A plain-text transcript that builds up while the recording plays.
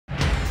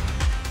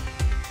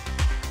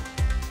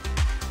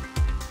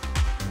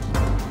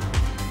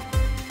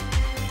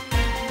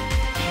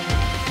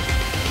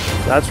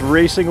That's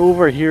racing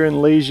over here in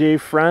Léger,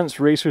 France.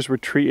 Racers were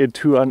treated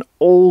to an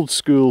old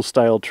school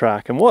style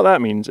track, and what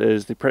that means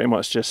is they pretty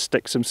much just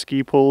stick some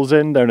ski poles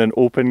in down an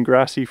open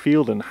grassy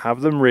field and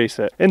have them race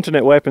it.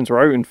 Internet weapons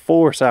were out in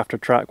force after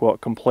track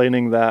walk,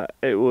 complaining that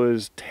it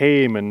was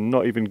tame and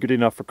not even good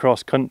enough for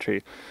cross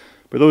country.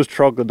 But those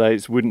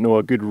troglodytes wouldn't know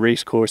a good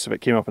race course if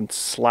it came up and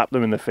slapped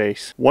them in the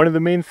face. One of the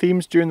main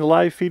themes during the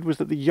live feed was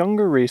that the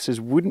younger racers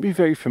wouldn't be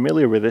very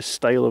familiar with this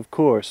style of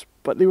course,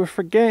 but they were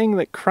forgetting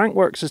that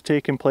Crankworx has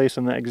taken place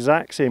on the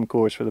exact same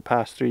course for the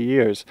past 3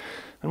 years.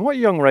 And what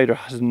young rider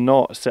has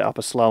not set up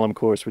a slalom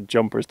course with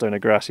jumpers down a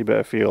grassy bit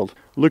of field?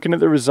 Looking at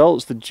the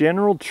results, the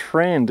general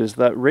trend is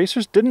that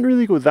racers didn't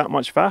really go that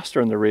much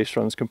faster in the race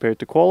runs compared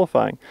to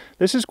qualifying.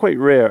 This is quite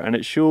rare, and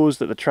it shows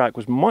that the track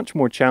was much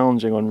more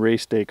challenging on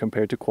race day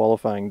compared to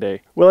qualifying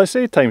day. Well, I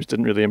say times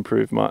didn't really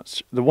improve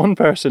much. The one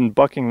person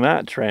bucking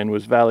that trend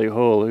was Valley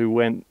Hole, who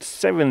went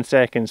 7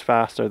 seconds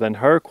faster than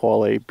her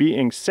quali,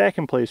 beating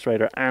second place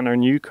rider Anna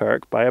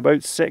Newkirk by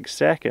about 6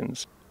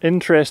 seconds.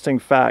 Interesting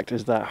fact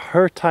is that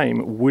her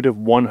time would have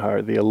won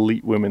her the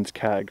elite women's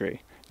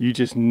category. You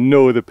just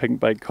know the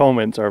Pinkbike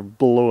comments are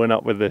blowing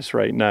up with this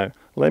right now.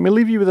 Let me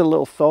leave you with a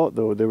little thought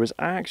though. There was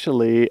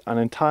actually an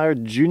entire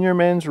junior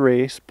men's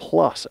race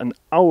plus an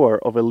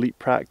hour of elite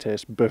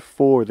practice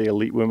before the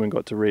elite women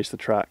got to race the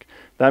track.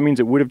 That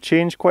means it would have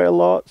changed quite a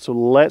lot, so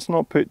let's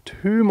not put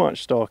too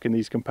much stock in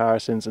these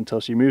comparisons until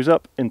she moves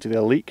up into the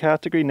elite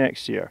category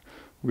next year.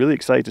 Really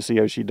excited to see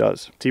how she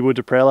does. Thibaut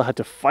Duprella had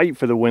to fight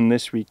for the win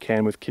this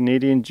weekend, with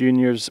Canadian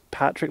juniors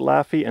Patrick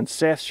Laffey and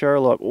Seth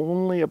Sherlock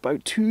only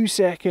about 2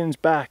 seconds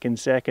back in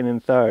second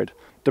and third.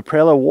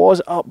 Duprella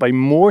was up by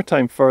more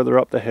time further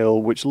up the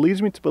hill, which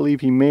leads me to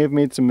believe he may have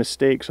made some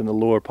mistakes on the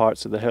lower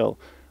parts of the hill.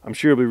 I'm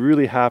sure he'll be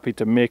really happy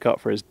to make up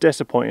for his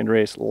disappointing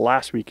race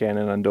last weekend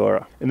in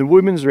Andorra. In the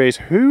women's race,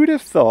 who would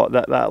have thought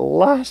that that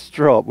last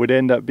drop would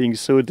end up being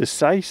so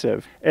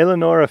decisive?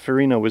 Eleonora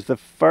Farina was the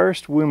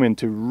first woman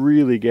to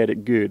really get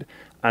it good,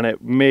 and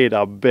it made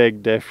a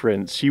big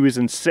difference. She was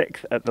in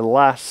 6th at the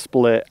last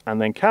split and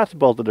then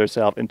catapulted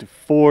herself into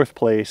 4th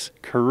place,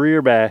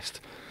 career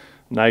best.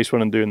 Nice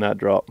one on doing that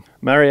drop.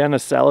 Mariana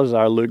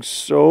Salazar looked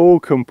so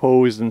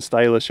composed and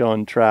stylish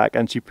on track,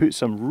 and she put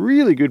some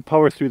really good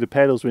power through the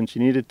pedals when she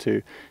needed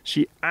to.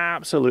 She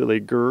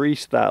absolutely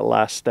greased that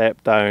last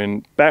step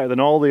down, better than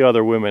all the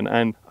other women,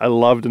 and I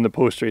loved in the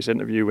post-race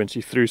interview when she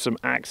threw some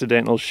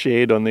accidental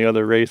shade on the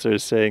other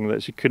racers, saying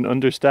that she couldn't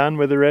understand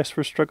why the rest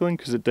were struggling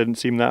because it didn't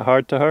seem that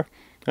hard to her.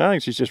 I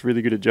think she's just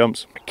really good at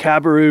jumps.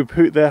 Cabarrou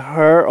put the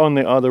hurt on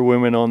the other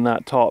women on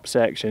that top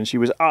section. She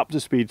was up to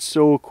speed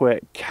so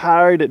quick,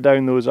 carried it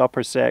down those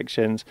upper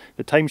sections.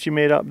 The time she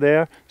made up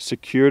there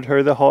secured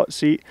her the hot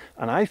seat,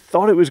 and I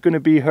thought it was going to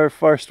be her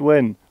first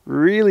win.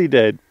 Really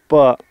did,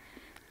 but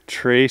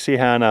Tracey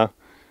Hannah,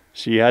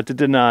 she had to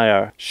deny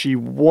her. She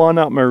won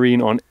up Marine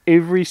on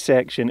every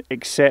section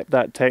except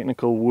that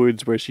technical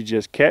woods where she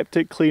just kept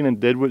it clean and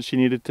did what she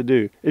needed to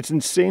do. It's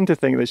insane to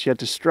think that she had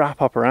to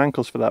strap up her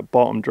ankles for that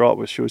bottom drop,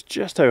 which shows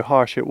just how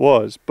harsh it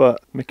was.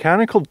 But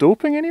mechanical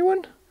doping,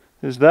 anyone?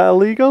 Is that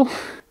illegal?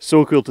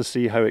 So cool to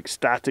see how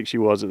ecstatic she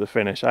was at the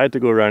finish. I had to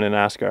go around and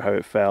ask her how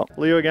it felt.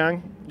 Leo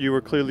gang, you were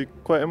clearly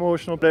quite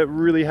emotional, but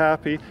really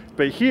happy.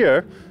 But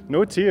here,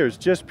 no tears,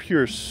 just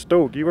pure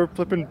stoke. You were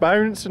flipping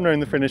bouncing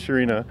around the finish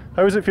arena.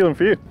 How was it feeling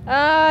for you?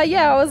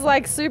 Yeah, I was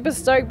like super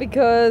stoked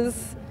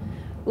because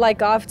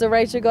like after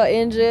Rachel got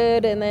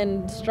injured and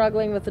then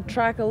struggling with the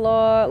track a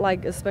lot,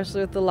 like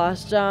especially with the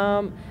last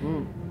jump.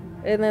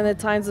 And then the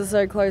times are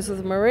so close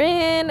with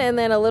Marine, and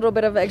then a little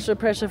bit of extra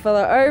pressure for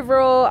the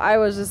overall. I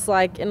was just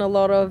like in a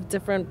lot of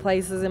different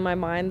places in my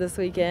mind this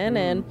weekend,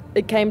 and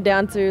it came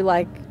down to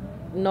like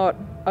not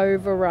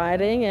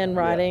overriding and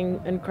riding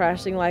and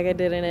crashing like I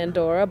did in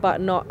Andorra,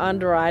 but not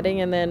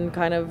underriding and then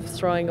kind of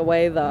throwing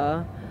away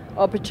the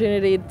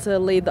opportunity to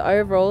lead the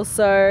overall.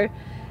 So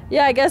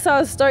yeah, I guess I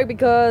was stoked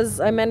because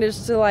I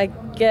managed to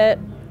like get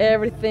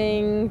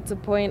everything to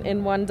point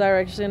in one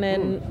direction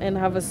and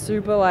have a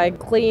super like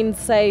clean,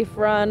 safe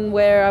run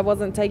where I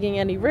wasn't taking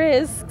any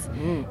risks.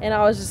 And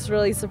I was just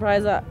really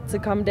surprised to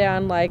come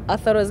down. Like I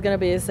thought it was going to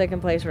be a second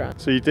place run.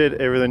 So you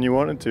did everything you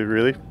wanted to,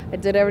 really? I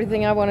did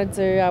everything I wanted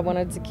to. I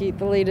wanted to keep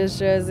the leader's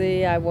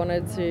jersey. I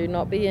wanted to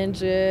not be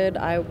injured.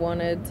 I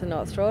wanted to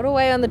not throw it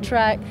away on the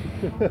track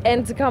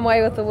and to come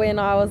away with the win.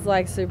 I was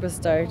like super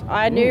stoked.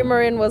 I knew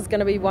Marin was going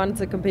to be one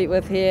to compete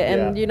with here,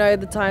 and you know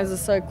the times are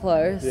so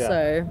close,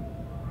 so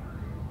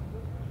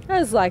I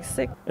was like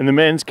sick. In the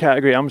men's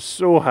category, I'm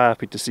so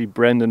happy to see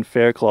Brendan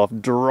Fairclough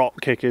drop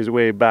kick his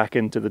way back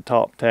into the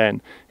top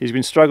 10. He's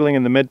been struggling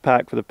in the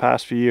mid-pack for the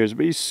past few years,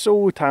 but he's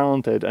so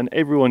talented and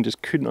everyone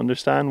just couldn't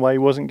understand why he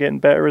wasn't getting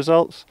better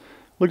results.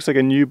 Looks like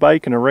a new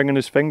bike and a ring on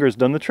his finger has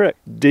done the trick.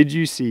 Did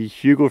you see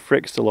Hugo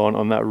Frixtalon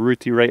on that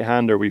rooty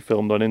right-hander we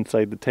filmed on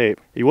Inside the Tape?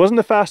 He wasn't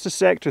the fastest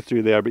sector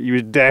through there, but he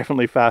was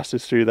definitely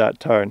fastest through that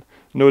turn.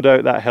 No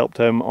doubt that helped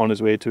him on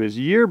his way to his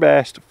year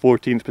best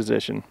 14th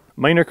position.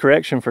 Minor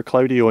correction for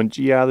Claudio and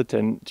G.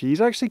 Atherton. He's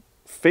actually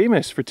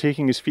famous for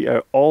taking his feet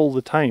out all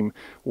the time.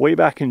 Way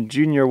back in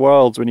Junior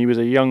Worlds when he was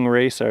a young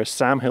racer,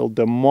 Sam Hill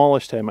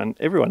demolished him and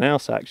everyone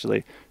else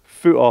actually.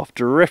 Foot off,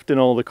 drifting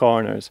all the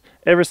corners.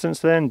 Ever since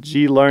then,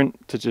 G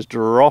learnt to just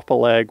drop a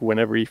leg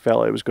whenever he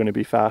felt it was going to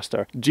be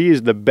faster. G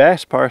is the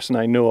best person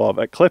I know of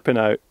at clipping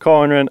out,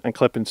 cornering and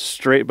clipping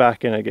straight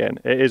back in again.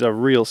 It is a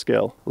real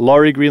skill.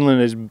 Laurie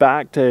Greenland is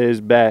back to his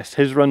best.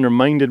 His run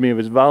reminded me of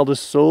his Val di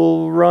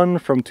Sole run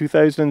from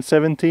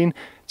 2017.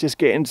 Just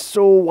getting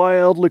so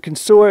wild, looking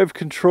so out of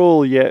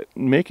control, yet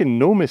making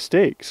no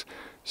mistakes.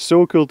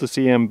 So cool to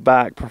see him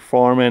back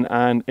performing,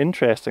 and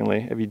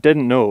interestingly, if you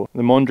didn't know,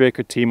 the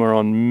Mondraker team are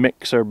on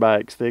mixer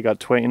bikes. They got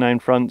 29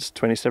 fronts,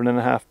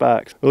 27.5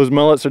 backs. Those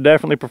mullets are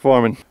definitely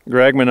performing.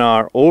 Greg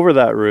Minnaar over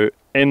that route,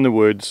 in the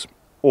woods.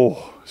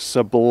 Oh,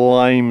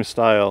 sublime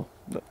style.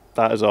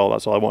 That is all,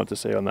 that's all I want to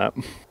say on that.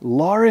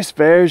 Loris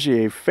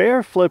Vergier,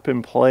 fair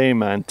flipping play,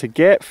 man. To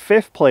get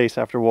 5th place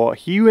after what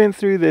he went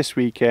through this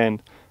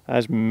weekend,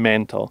 that's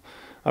mental.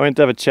 I went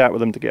to have a chat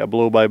with him to get a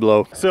blow by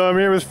blow. So I'm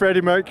here with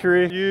Freddie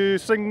Mercury. You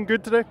singing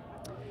good today?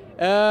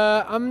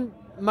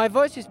 My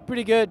voice is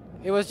pretty good.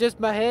 It was just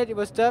my head. It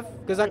was tough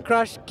because I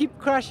keep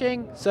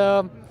crashing.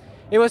 So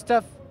it was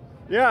tough.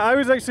 Yeah, I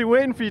was actually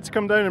waiting for you to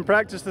come down and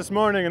practice this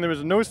morning, and there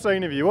was no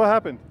sign of you. What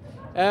happened?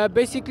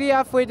 Basically,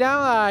 halfway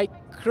down, I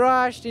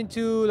crashed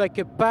into like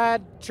a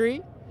pad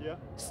tree. Yeah.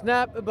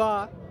 Snapped a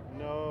bar.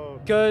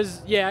 No.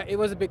 Because yeah, it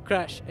was a big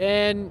crash,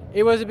 and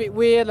it was a bit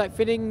weird, like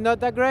feeling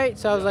not that great.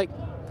 So I was like,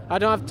 I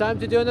don't have time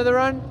to do another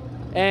run,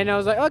 and I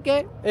was like,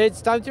 okay,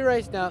 it's time to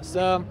race now.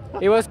 So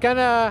it was kind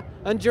of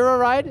enduro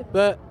ride,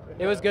 but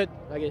it was good,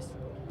 I guess.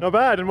 Not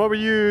bad. And what were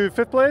you,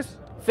 5th place?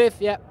 5th,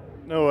 yeah.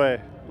 No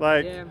way.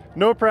 Like, yeah.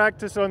 No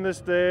practice on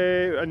this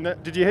day. And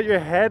did you hit your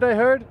head, I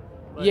heard?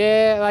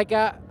 Yeah, like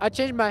I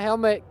changed my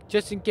helmet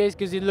just in case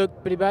because it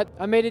looked pretty bad.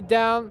 I made it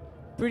down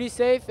pretty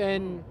safe,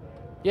 and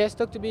yeah,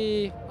 stuck to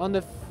be on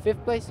the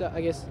 5th place,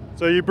 I guess.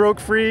 So you broke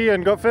free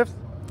and got 5th?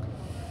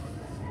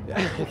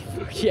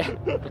 Yeah.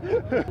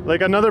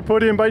 Like another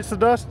podium bites the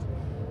dust?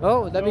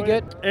 Oh, that'd be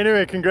good.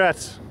 Anyway,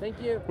 congrats.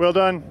 Thank you. Well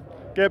done.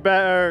 Get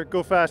better,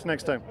 go fast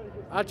next time.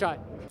 I'll try.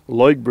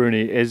 Loic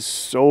Bruni is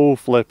so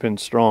flippin'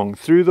 strong.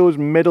 Through those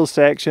middle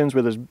sections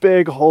where there's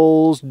big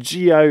holes,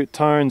 G out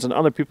turns, and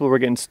other people were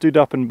getting stood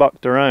up and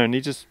bucked around,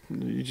 he just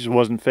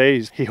wasn't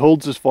phased. He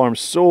holds his form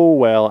so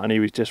well, and he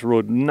was just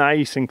rode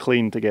nice and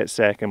clean to get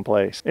 2nd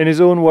place. In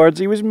his own words,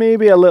 he was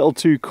maybe a little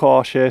too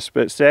cautious,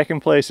 but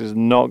 2nd place is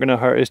not going to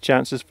hurt his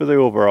chances for the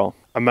overall.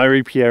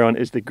 Amaury Pierron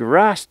is the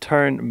grass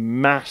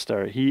turn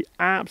master. He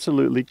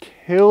absolutely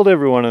killed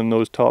everyone in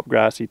those top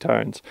grassy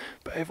turns.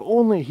 But if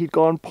only he'd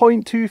gone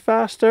 0.2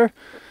 faster,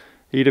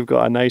 he'd have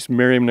got a nice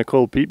Miriam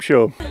Nicole peep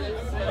show.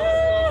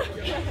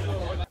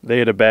 They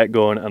had a bet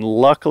going, and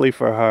luckily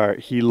for her,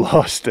 he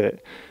lost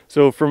it.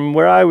 So from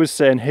where I was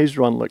sitting, his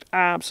run looked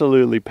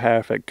absolutely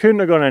perfect.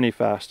 Couldn't have gone any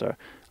faster.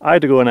 I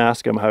had to go and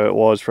ask him how it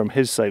was from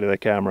his side of the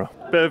camera.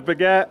 Bit of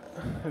baguette,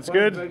 it's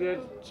good.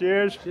 Baguette.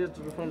 Cheers. Cheers to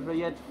the French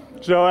baguette.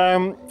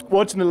 So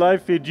watching the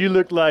live feed, you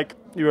looked like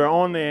you were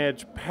on the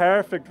edge,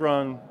 perfect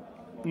run,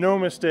 no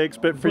mistakes.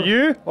 But for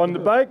you, on the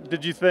bike,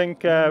 did you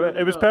think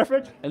it was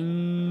perfect?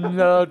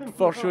 No,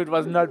 for sure it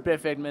was not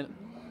perfect, man.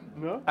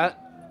 No?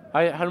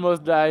 I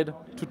almost died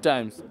 2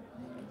 times.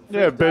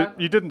 Yeah, but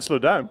you didn't slow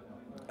down.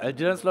 I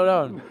didn't slow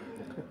down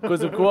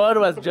because the quad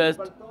was just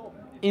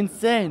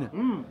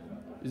insane.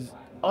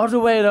 All the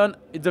way down,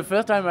 it's the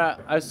first time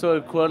I saw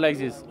a quad like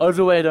this. All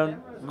the way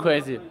down,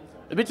 crazy.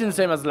 A bit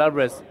insane as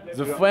Labres.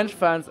 The French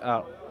fans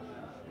are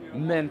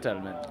mental,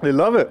 man. They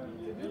love it.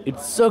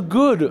 It's so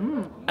good.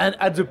 And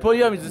at the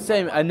podium, it's the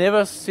same. I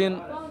never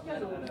seen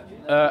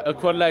a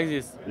quad like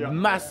this. Yeah.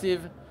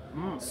 Massive.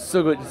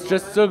 So good. It's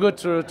just so good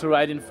to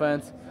ride in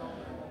France.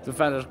 The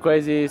fans are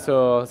crazy,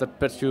 so that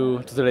puts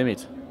you to the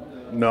limit.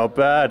 Not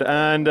bad.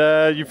 And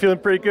you feeling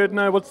pretty good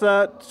now? What's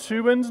that?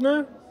 2 wins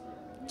now?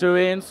 2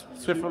 wins,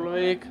 3 for the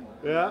week.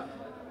 Yeah.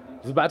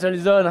 The battle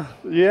is on.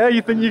 Yeah,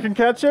 you think you can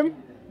catch him?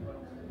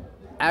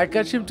 I'll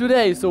catch him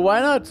today, so why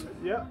not?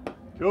 Yeah.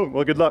 Cool.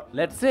 Well, good luck.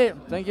 Let's see.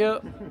 Thank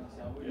you.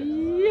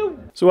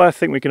 So I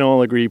think we can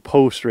all agree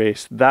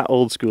post-race, that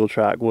old school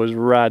track was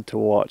rad to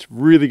watch.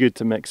 Really good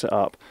to mix it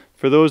up.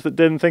 For those that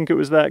didn't think it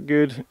was that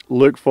good,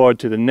 look forward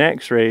to the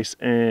next race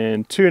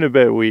in 2 and a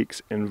bit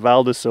weeks in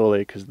Val di Sole,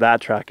 because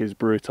that track is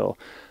brutal.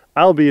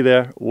 I'll be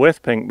there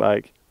with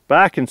Pinkbike,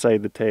 back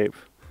inside the tape.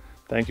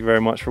 Thank you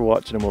very much for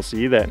watching, and we'll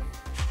see you then.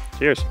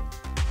 Cheers.